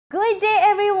Good day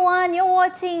everyone, you're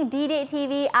watching D-Day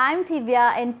TV. I'm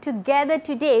Tivia and together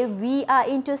today we are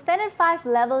into Standard 5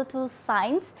 Level 2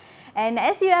 Science. And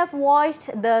as you have watched,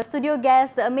 the studio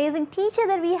guest, the amazing teacher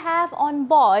that we have on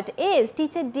board is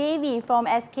teacher Devi from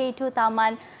SK2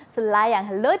 Taman Selayang.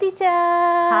 Hello teacher.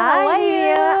 Hi, how are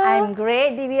you? I'm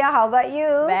great, Divya. How about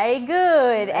you? Very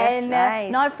good. That's and nice.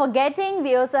 Not forgetting,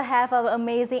 we also have our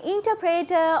amazing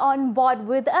interpreter on board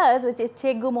with us, which is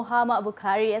Cikgu Muhammad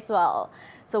Bukhari as well.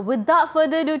 So without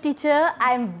further ado, teacher,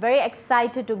 I'm very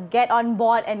excited to get on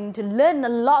board and to learn a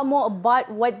lot more about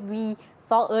what we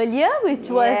saw earlier, which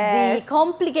was the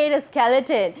complicated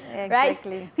skeleton,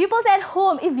 Exactly. right? People at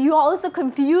home, if you are also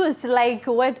confused, like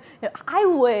what I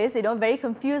was, very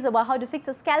confused about how to fix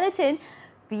a skeleton,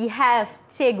 we have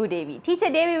Cikgu Devi, Teacher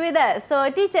Devi with us.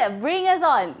 So teacher, bring us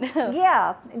on.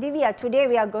 Yeah, Divya, today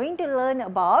we are going to learn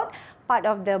about part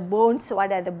of the bones,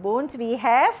 what are the bones we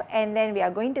have, and then we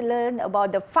are going to learn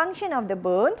about the function of the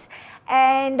bones,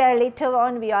 and later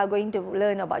on we are going to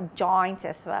learn about joints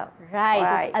as well.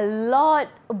 Right. There's a lot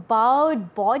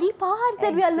about body parts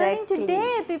that we are learning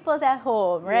today, people at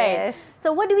home, right? Yes.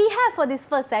 So what do we have for this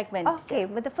first segment? Okay,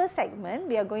 but the first segment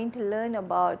we are going to learn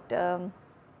about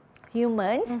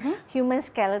humans, human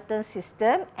skeletal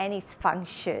system and its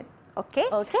function. Okay?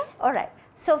 Okay. Alright.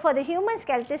 So for the human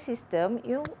skeletal system,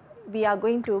 we are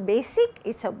going to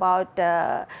it's about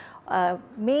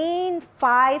main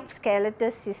 5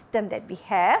 skeletal system that we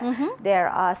have. There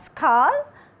are skull,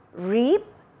 rib,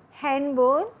 hand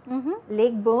bone,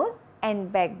 leg bone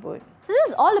and backbone. So this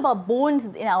is all about bones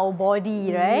in our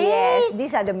body, right? Yes,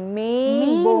 these are the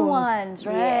main bones. ones,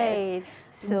 right? Yes.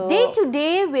 So day to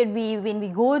day, when we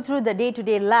go through the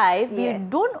day-to-day life, we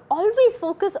don't always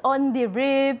focus on the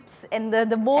ribs and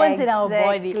the bones in our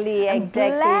body. I'm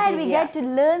glad we get to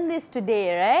learn this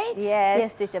today, right?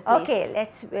 Yes, teacher, please. Okay,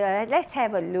 let's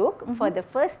have a look for the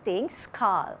first thing,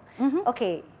 skull.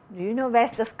 Okay, do you know where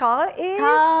the skull is?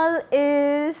 Skull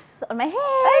is on my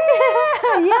head.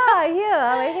 Yeah, here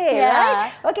on my head,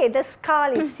 right? Okay, the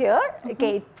skull is here.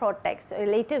 Okay, it protects. So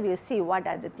later we'll see what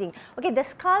are the things. Okay, the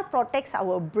skull protects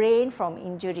our brain from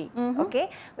injury. Okay,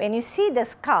 when you see the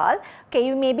skull, okay,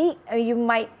 you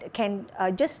can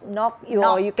just knock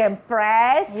or you can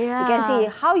press. You can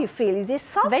see how you feel. Is this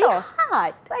soft? It's very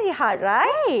hard. Very hard,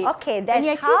 right? Okay, that's when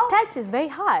you actually touch, it's very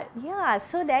hard. Yeah,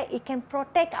 so that it can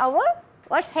protect our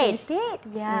head.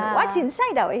 Yeah. What's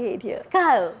inside our head here?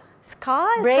 Skull.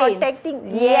 Skull Brains.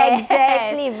 protecting. Yeah,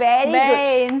 exactly. Very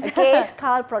Brains. good. Okay,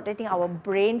 skull protecting our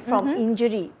brain from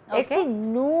injury. Let's say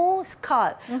no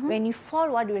skull. When you fall,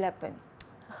 what will happen?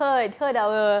 Hurt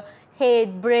our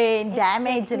head, brain,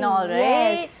 damage and all,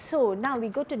 right? Yes. So now we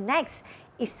go to next.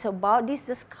 It's about this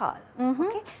the skull.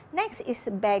 Okay. Next is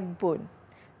backbone.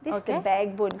 This is the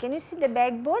backbone. Can you see the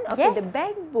backbone? Okay, the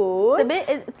backbone.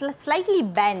 It's slightly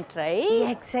bent, right? Yeah,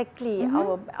 exactly.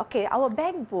 Our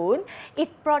backbone, it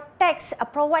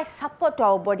provides support to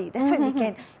our body. That's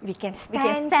why we can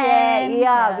stand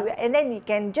here. And then we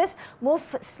can just move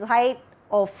side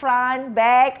or front,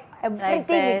 back,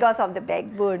 everything because of the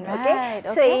backbone. Okay,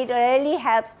 so it really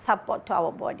helps support to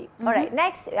our body. All right.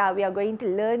 Next, we are going to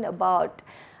learn about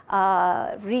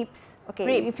ribs.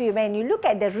 Okay, when you look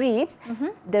at the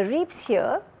ribs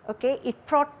here, okay, it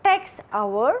protects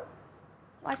our,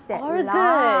 what's that? Organs.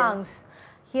 Lungs.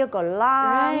 Here got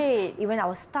lungs, even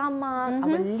our stomach,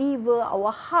 our liver,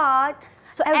 our heart.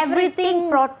 So everything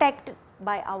protected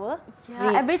by our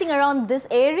ribs. Everything around this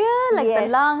area, like the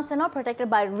lungs, are not protected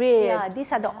by ribs. Yeah, these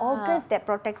are the organs that are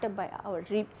protected by our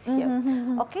ribs here.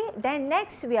 Okay, then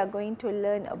next we are going to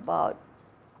learn about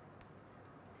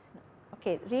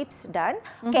ribs done.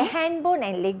 Okay, hand bone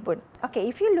and leg bone. Okay,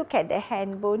 if you look at the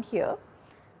hand bone here,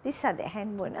 these are the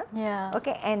hand bone.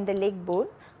 Okay, and the leg bone.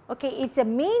 Okay, it's the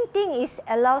main thing is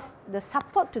allows the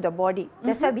support to the body.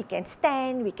 That's why we can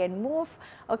stand, we can move.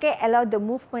 Okay, allow the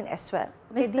movement as well.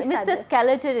 Okay, Mr.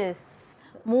 Skeleton is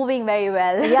moving very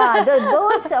well. Yeah, the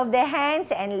bones of the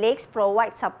hands and legs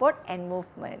provide support and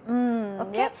movement.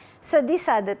 Okay, so these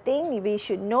are the things we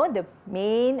should know the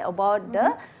main about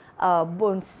the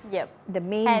bones. The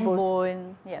main hand bones.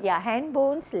 Bone. Yeah, hand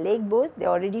bones, leg bones, they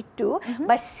are already 2,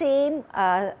 but same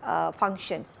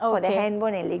functions for the hand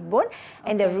bone and leg bone,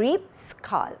 and the rib,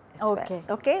 skull as well.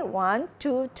 Okay, 1,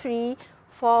 2, 3,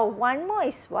 4. One more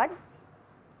is what?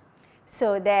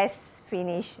 So that's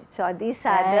finished. So these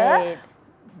are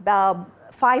the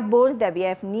 5 bones that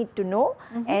we need to know,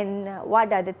 and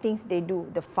what are the things they do,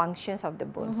 the functions of the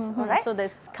bones. All right. So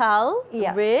there's skull,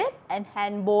 rib, and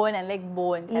hand bone and leg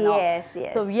bones. And yes, all.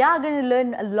 yes. So we are going to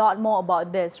learn a lot more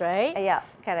about this, right? Yeah,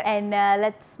 correct. And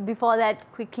let's before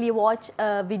that quickly watch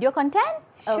video content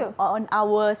on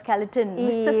our skeleton,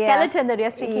 Mr. Skeleton that we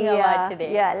are speaking about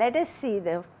today. Yeah, let us see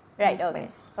the okay.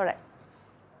 All right.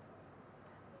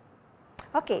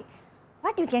 Okay,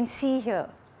 what you can see here,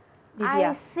 Divya?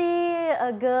 I see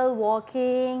a girl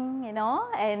walking, you know,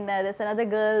 and there's another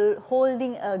girl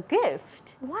holding a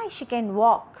gift. Why she can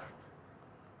walk?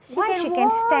 Why she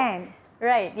can stand?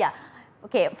 Right, yeah.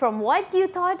 Okay, from what you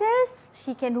thought is,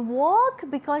 she can walk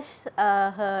because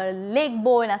her leg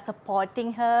bone are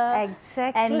supporting her.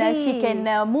 Exactly. And she can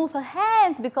move her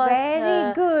hands because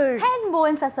her hand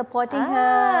bones are supporting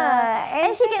her.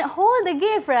 And she can hold the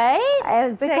gift, right?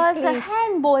 Exactly. Because her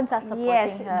hand bones are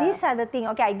supporting her. Yes, these are the things.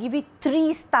 Okay, I give you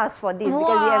 3 stars for this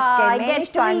because you have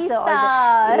managed to answer all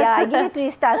the... Yeah, I give you 3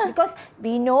 stars because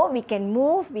we know we can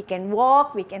move, we can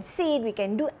walk, we can sit, we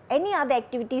can do any other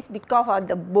activities because of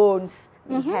the bones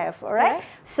we have, all right?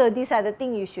 So these are the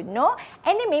things you should know.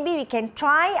 And then maybe we can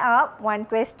try up one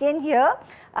question here.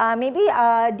 Maybe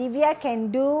Divya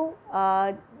can do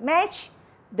match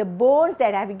the bones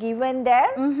that I have given there.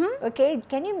 Okay,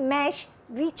 can you match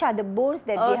which are the bones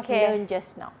that we have learned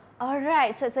just now? All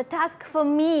right, so it's a task for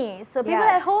me. So people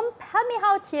at home, help me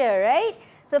out here, right?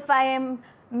 So if I am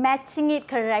matching it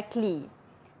correctly.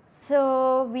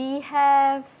 So we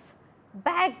have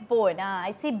backbone.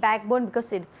 I see backbone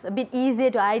because it's a bit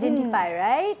easier to identify,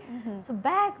 right? So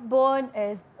backbone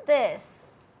is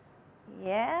this.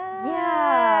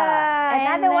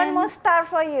 Yeah. Another one more star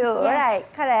for you. Yes. Right,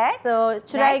 correct. So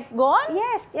should I go on?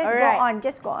 Yes, All go right. on.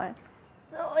 Just go on.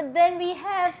 So then we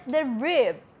have the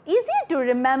rib. Easier to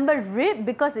remember rib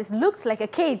because it looks like a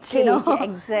cage, you know.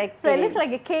 Exactly. So it looks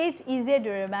like a cage, easier to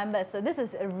remember. So this is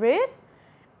a rib.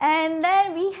 And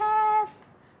then we have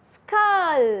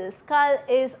skull. Skull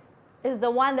is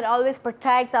the one that always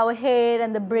protects our head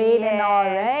and the brain and all,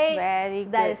 right? Very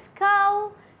good. That is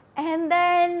skull. And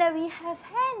then we have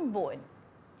hand bone.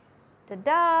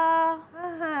 Ta-da!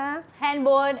 Hand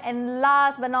bone, and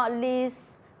last but not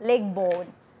least, leg bone.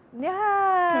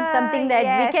 Yeah. Something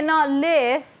that we cannot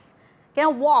live,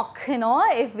 cannot walk, you know,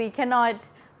 if we cannot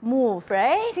move,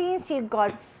 right? Since you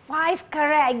got 5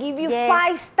 correct, I give you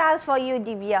 5 stars for you,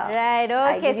 Divya.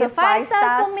 Right, okay, so 5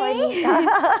 stars for me.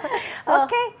 So,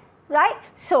 okay, right.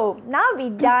 So now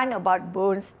we're done about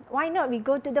bones. Why not we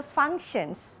go to the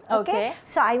functions? Okay.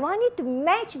 So I want you to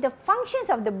match the functions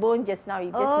of the bone just now.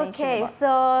 You just mentioned about. Okay,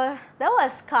 so that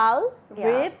was skull,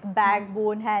 rib,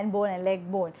 backbone, hand bone, and leg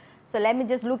bone. So let me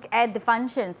just look at the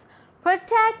functions.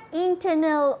 Protect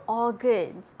internal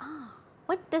organs.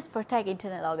 What does protect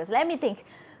internal organs? Let me think.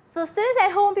 So students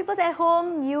at home, people at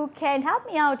home, you can help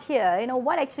me out here. You know,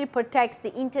 what actually protects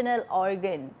the internal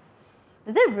organ?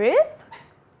 Is it rib?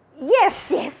 Yes.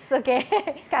 Yes, okay.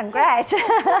 Congrats.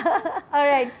 All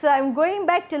right, so I'm going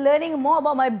back to learning more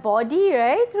about my body,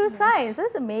 right, through science.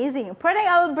 That's amazing. Protect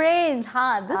our brains,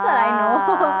 this is what I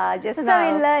know. Just That's now.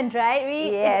 how we learned, right?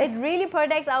 It really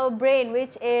protects our brain,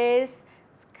 which is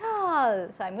skull.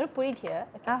 So I'm going to put it here.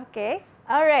 Okay.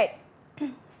 All right.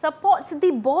 Supports the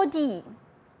body.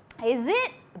 Is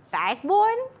it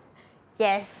backbone?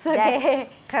 Yes, okay.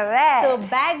 That's correct. So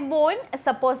backbone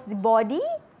supports the body.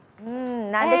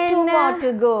 Another 2 more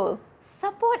to go.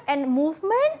 Support and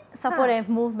movement. Support and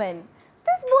movement.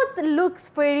 This both looks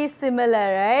pretty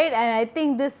similar, right? And I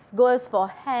think this goes for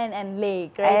hand and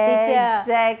leg, right, teacher?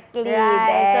 Exactly.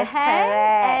 Right. That's so hand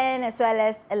correct. and as well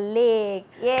as a leg.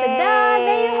 Yay. Ta-da!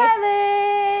 There you have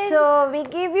it. So we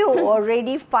give you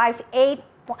already 5, 8.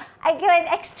 I give an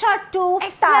extra 2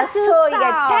 stars. Two so stars. you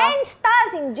get 10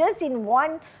 stars just in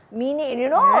 1 minute, you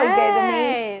know. Right. You get the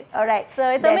meaning. All right. So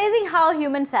it's amazing how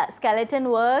human skeleton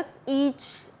works.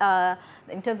 Each,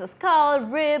 in terms of skull,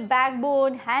 rib,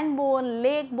 backbone, hand bone,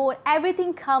 leg bone,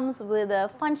 everything comes with a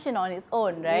function on its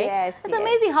own, right? Yes. It's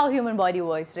amazing how human body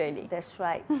works, really. That's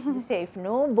right. You say if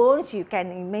no bones, you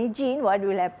can imagine what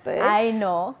will happen. I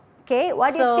know. Okay.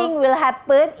 What do you think will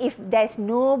happen if there's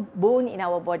no bone in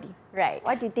our body? Right.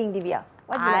 What do you think, Divya?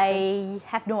 I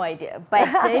have no idea. But,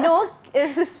 you know,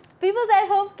 people at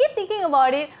home keep thinking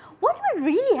about it. What would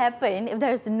really happen if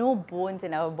there's no bones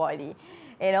in our body?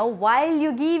 You know, while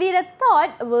you give it a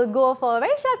thought, we'll go for a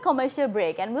very short commercial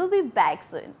break and we'll be back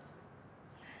soon.